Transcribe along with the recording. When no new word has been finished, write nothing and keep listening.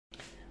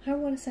Hi,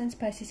 water signs,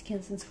 Pisces,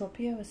 Cancer, and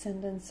Scorpio,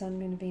 Ascendant, Sun,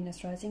 Moon,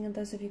 Venus, Rising, and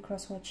those of you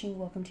cross-watching,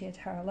 welcome to your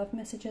Tarot Love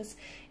Messages.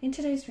 In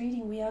today's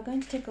reading, we are going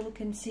to take a look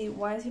and see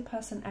why is your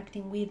person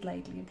acting weird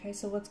lately, okay?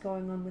 So what's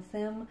going on with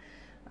them,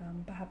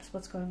 perhaps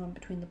what's going on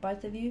between the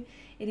both of you.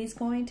 It is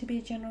going to be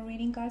a general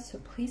reading, guys, so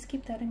please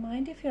keep that in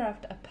mind. If you're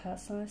after a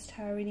personalized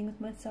tarot reading with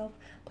myself,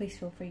 please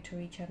feel free to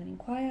reach out and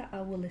inquire.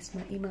 I will list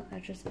my email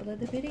address below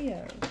the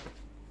video.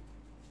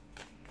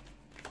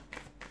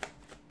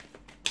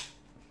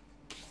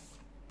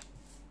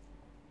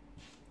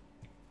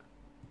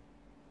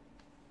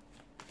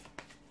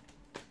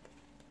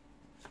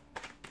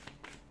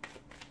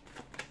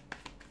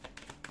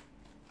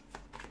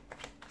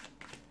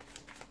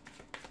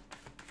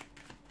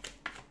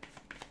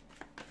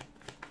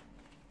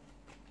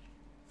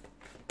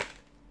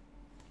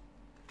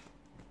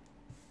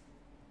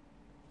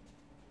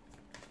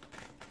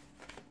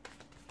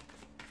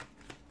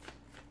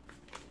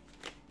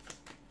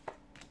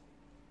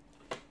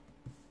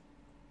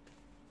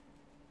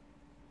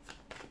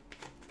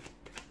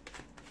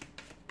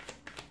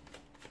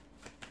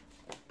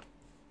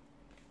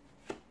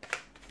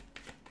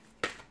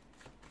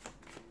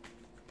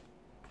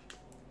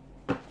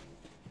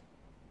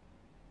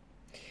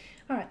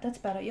 Alright, that's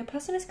better. Your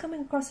person is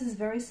coming across as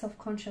very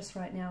self-conscious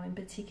right now in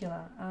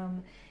particular.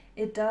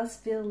 It does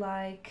feel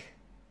like...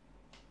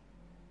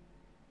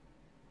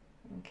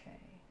 Okay.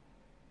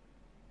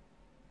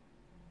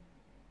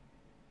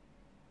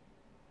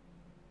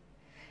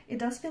 It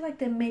does feel like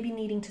they're maybe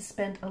needing to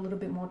spend a little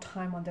bit more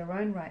time on their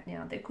own right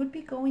now. They could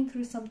be going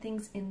through some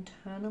things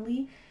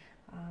internally.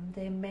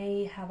 They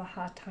may have a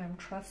hard time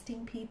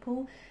trusting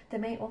people. They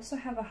may also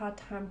have a hard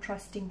time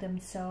trusting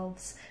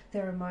themselves,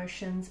 their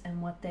emotions,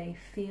 and what they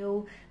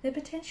feel. They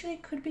potentially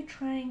could be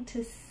trying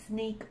to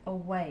sneak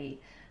away.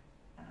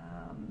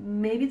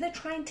 Maybe they're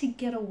trying to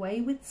get away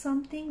with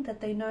something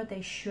that they know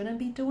they shouldn't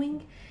be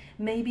doing.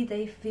 Maybe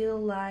they feel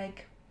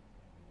like,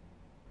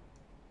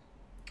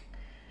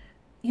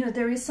 you know,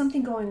 there is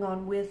something going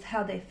on with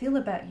how they feel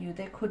about you.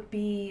 There could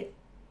be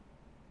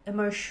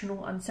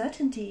emotional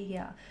uncertainty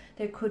here.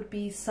 There could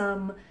be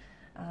some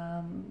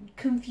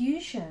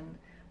confusion,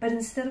 but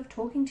instead of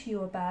talking to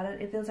you about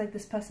it, it feels like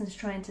this person is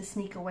trying to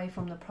sneak away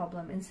from the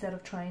problem instead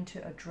of trying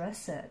to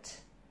address it.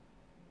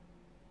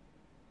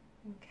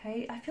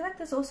 Okay, I feel like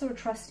there's also a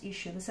trust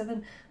issue. The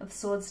Seven of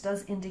Swords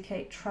does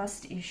indicate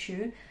trust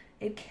issue.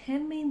 It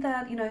can mean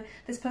that, you know,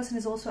 this person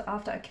is also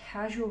after a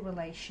casual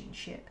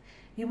relationship.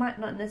 You might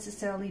not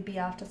necessarily be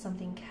after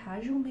something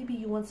casual. Maybe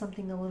you want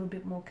something a little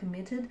bit more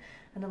committed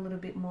and a little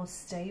bit more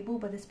stable,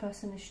 but this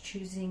person is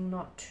choosing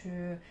not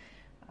to,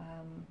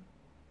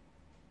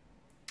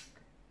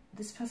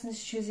 this person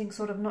is choosing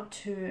sort of not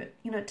to,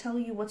 you know, tell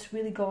you what's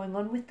really going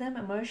on with them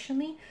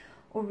emotionally,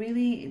 or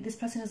really this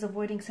person is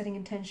avoiding setting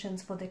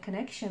intentions for their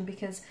connection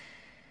because,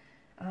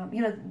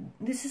 you know,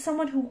 this is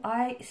someone who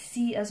I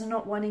see as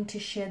not wanting to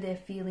share their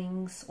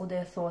feelings or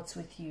their thoughts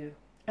with you.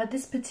 At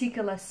this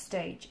particular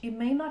stage, it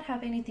may not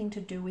have anything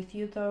to do with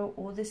you though,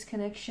 or this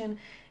connection.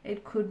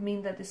 It could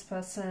mean that this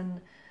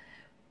person,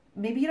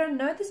 maybe you don't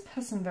know this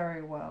person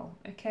very well,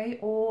 okay?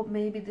 Or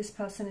maybe this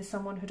person is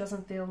someone who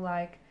doesn't feel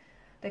like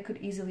they could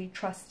easily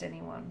trust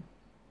anyone.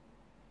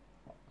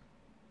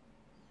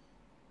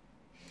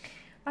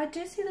 I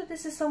do see that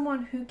this is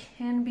someone who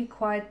can be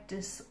quite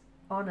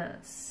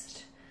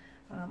dishonest.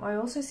 I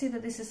also see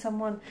that this is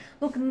someone,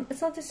 look,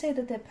 it's not to say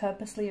that they're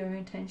purposely or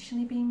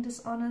intentionally being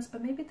dishonest,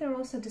 but maybe they're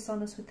also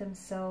dishonest with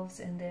themselves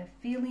and their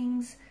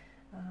feelings.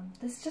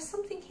 There's just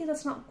something here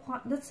that's not quite,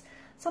 that's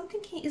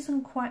something here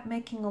isn't quite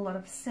making a lot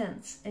of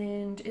sense,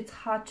 and it's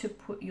hard to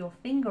put your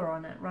finger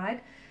on it,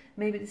 right?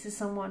 Maybe this is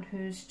someone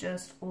who's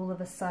just all of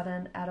a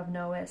sudden, out of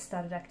nowhere,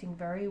 started acting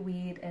very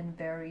weird and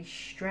very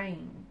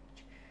strange.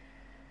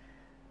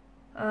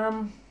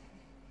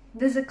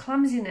 There's a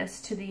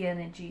clumsiness to the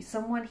energy.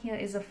 Someone here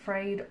is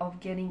afraid of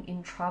getting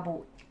in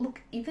trouble.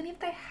 Look, even if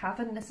they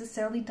haven't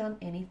necessarily done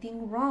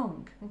anything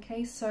wrong,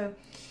 okay? So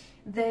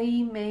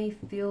they may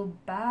feel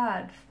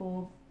bad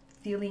for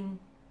feeling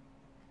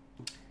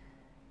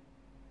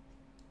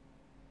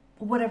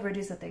whatever it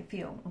is that they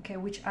feel, okay?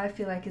 Which I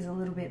feel like is a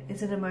little bit,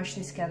 it's an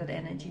emotionally scattered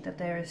energy that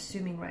they're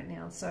assuming right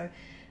now. So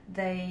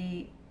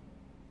they,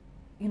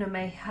 you know,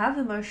 may have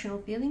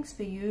emotional feelings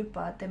for you,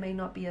 but they may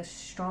not be as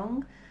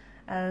strong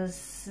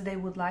as they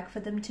would like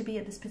for them to be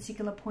at this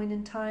particular point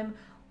in time.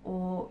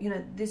 Or, you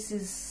know, this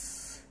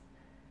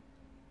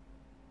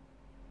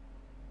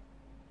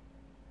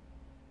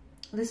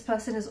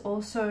person is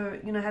also,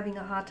 you know, having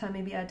a hard time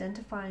maybe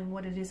identifying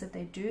what it is that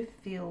they do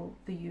feel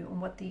for you and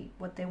what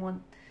they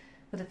want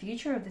for the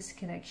future of this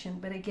connection.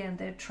 But again,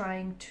 they're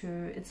trying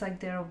to, it's like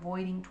they're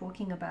avoiding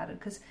talking about it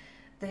because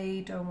they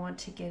don't want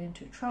to get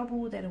into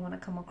trouble. They don't want to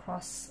come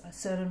across a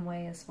certain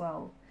way as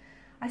well.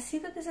 I see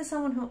that this is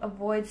someone who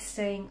avoids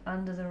staying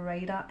under the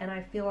radar, and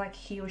I feel like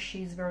he or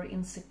she is very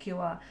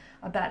insecure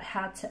about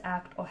how to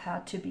act or how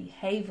to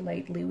behave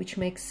lately, which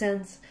makes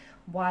sense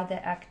why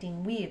they're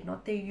acting weird.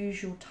 Not their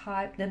usual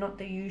type, they're not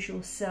their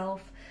usual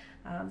self.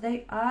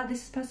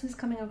 This person is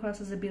coming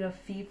across as a bit of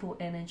fearful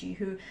energy,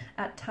 who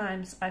at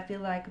times I feel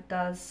like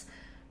does,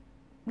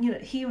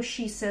 he or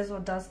she says or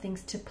does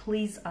things to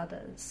please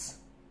others.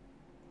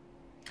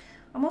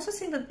 I'm also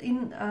seeing that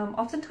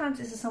oftentimes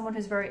this is someone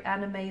who's very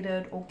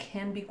animated or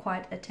can be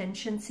quite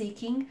attention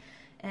seeking,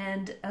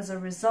 and as a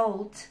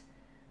result,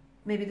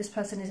 maybe this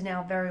person is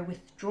now very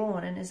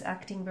withdrawn and is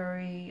acting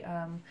very,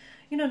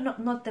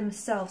 not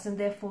themselves, and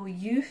therefore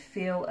you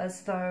feel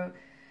as though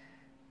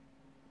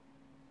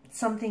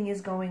something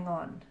is going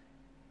on.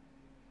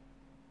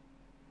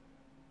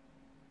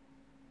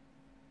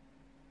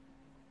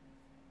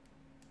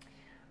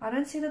 I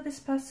don't see that this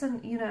person,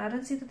 I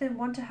don't see that they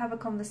want to have a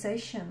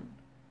conversation.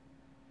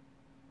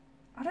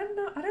 I don't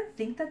know. I don't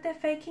think that they're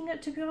faking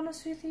it, to be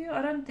honest with you.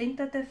 I don't think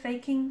that they're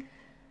faking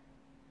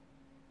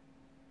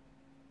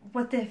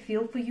what they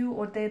feel for you,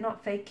 or they're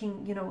not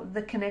faking,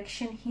 the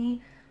connection here.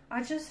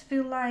 I just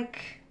feel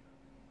like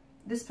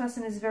this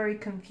person is very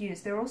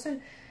confused. They're also,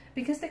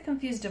 because they're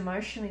confused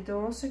emotionally, they're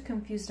also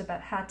confused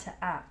about how to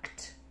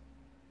act.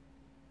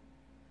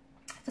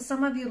 For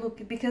some of you,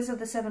 look, because of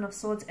the Seven of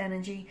Swords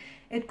energy,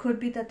 it could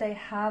be that they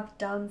have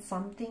done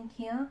something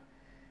here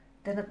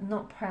they're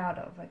not proud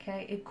of,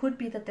 okay? It could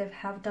be that they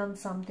have done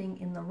something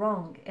in the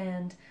wrong,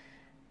 and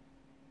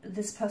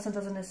this person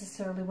doesn't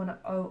necessarily want to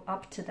owe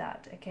up to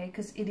that, okay?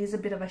 Because it is a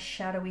bit of a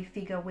shadowy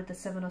figure with the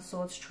Seven of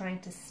Swords trying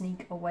to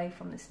sneak away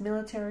from this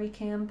military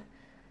camp.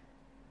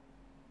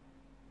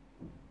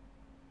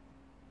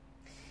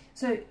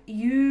 So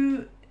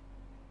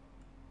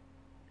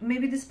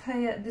maybe this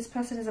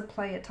person is a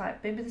player type.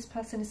 Maybe this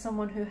person is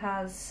someone who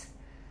has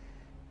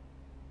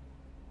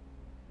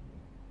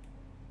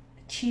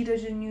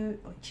cheated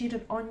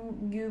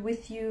on you,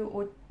 with you,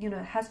 or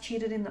has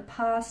cheated in the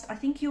past. I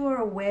think you are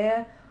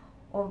aware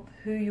of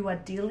who you are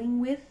dealing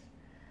with.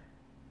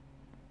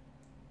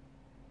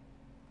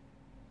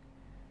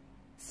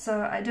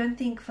 So I don't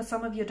think, for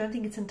some of you, I don't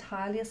think it's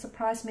entirely a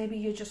surprise. Maybe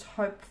you're just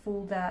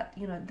hopeful that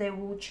they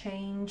will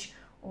change,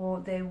 or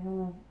they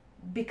will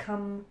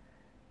become,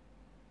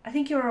 I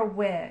think you're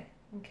aware,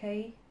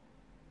 okay?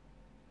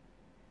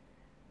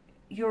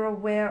 You're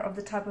aware of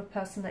the type of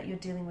person that you're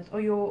dealing with, or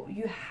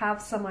you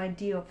have some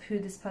idea of who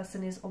this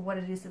person is or what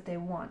it is that they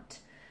want.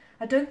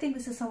 I don't think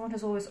this is someone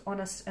who's always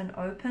honest and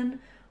open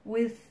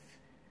with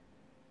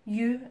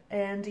you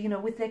and,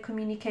 with their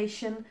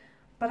communication.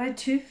 But I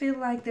do feel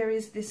like there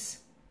is this,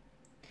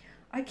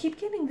 I keep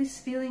getting this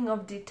feeling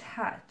of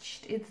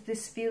detached. It's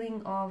this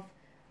feeling of,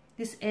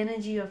 this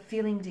energy of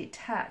feeling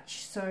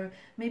detached. So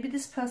maybe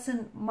this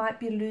person might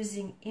be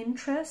losing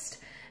interest.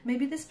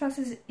 Maybe this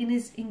person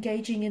is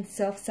engaging in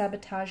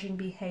self-sabotaging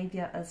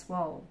behavior as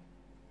well.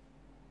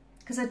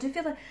 Because I do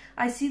feel like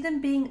I see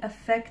them being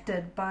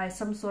affected by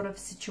some sort of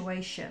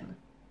situation.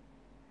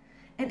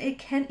 And it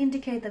can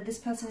indicate that this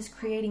person is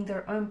creating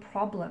their own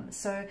problems.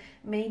 So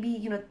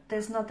maybe,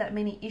 there's not that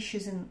many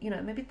issues, and,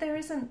 maybe there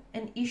isn't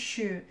an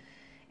issue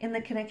in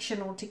the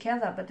connection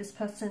altogether, but this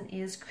person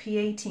is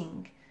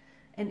creating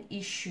an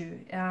issue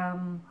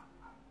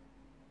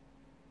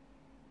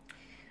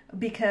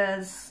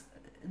because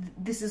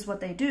this is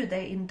what they do.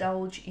 They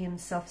indulge in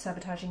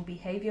self-sabotaging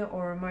behavior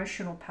or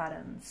emotional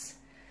patterns.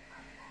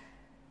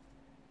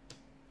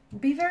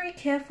 Be very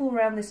careful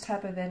around this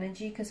type of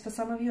energy, because for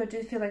some of you, I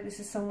do feel like this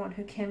is someone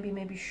who can be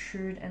maybe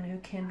shrewd and who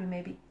can be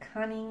maybe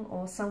cunning,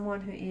 or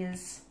someone who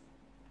is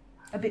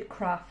a bit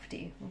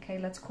crafty, okay,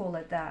 let's call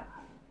it that.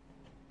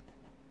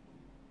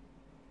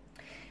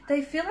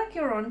 They feel like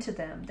you're onto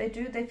them. They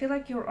do. They feel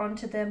like you're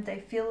onto them. They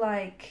feel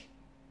like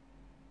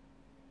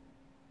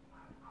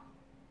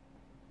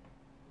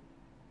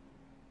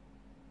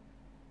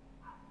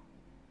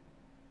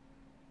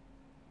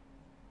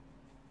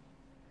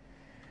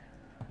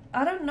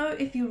I don't know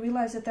if you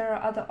realize that there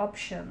are other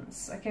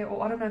options, okay?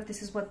 Or I don't know if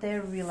this is what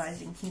they're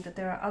realizing here, that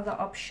there are other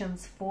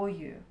options for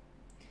you.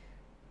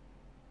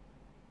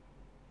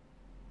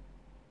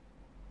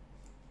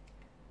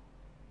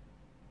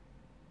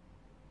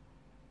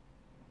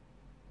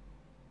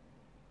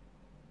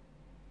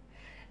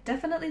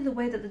 Definitely the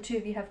way that the two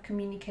of you have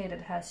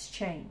communicated has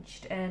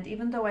changed. And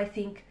even though I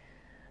think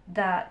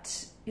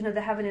that,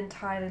 they haven't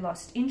entirely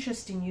lost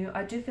interest in you,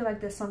 I do feel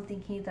like there's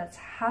something here that's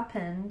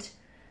happened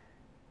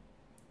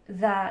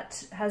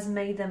that has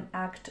made them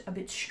act a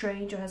bit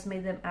strange, or has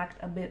made them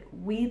act a bit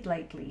weird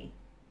lately.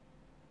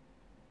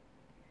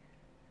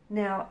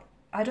 Now,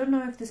 I don't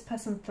know if this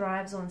person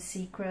thrives on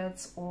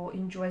secrets or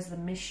enjoys the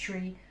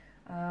mystery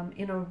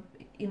in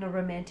a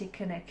romantic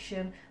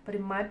connection, but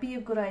it might be a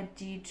good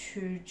idea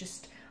to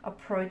just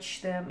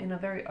approach them in a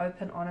very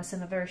open, honest,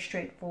 and a very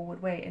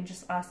straightforward way, and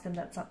just ask them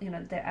that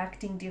they're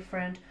acting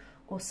different,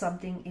 or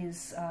something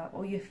is,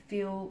 or you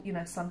feel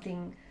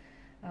something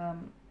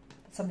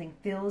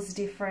feels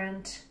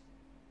different.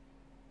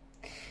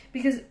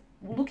 Because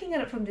looking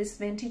at it from this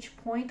vantage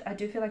point, I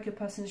do feel like your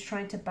person is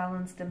trying to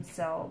balance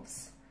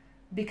themselves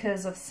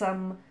because of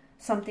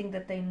something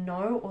that they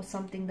know or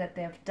something that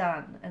they've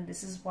done, and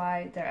this is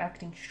why they're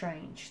acting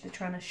strange. They're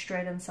trying to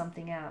straighten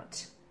something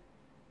out.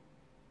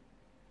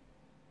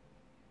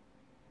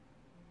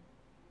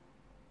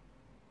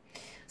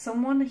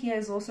 Someone here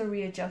is also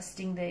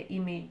readjusting their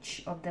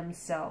image of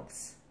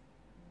themselves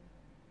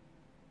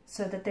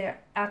so that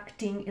they're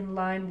acting in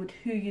line with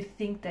who you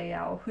think they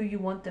are or who you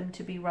want them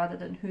to be rather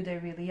than who they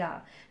really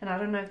are. And I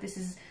don't know if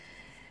this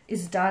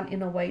is done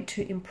in a way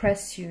to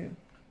impress you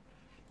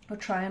or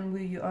try and woo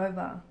you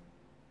over.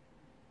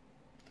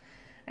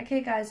 Okay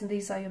guys, and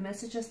these are your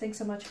messages. Thanks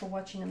so much for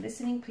watching and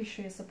listening. Please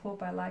show your support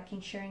by liking,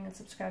 sharing and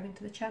subscribing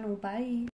to the channel. Bye.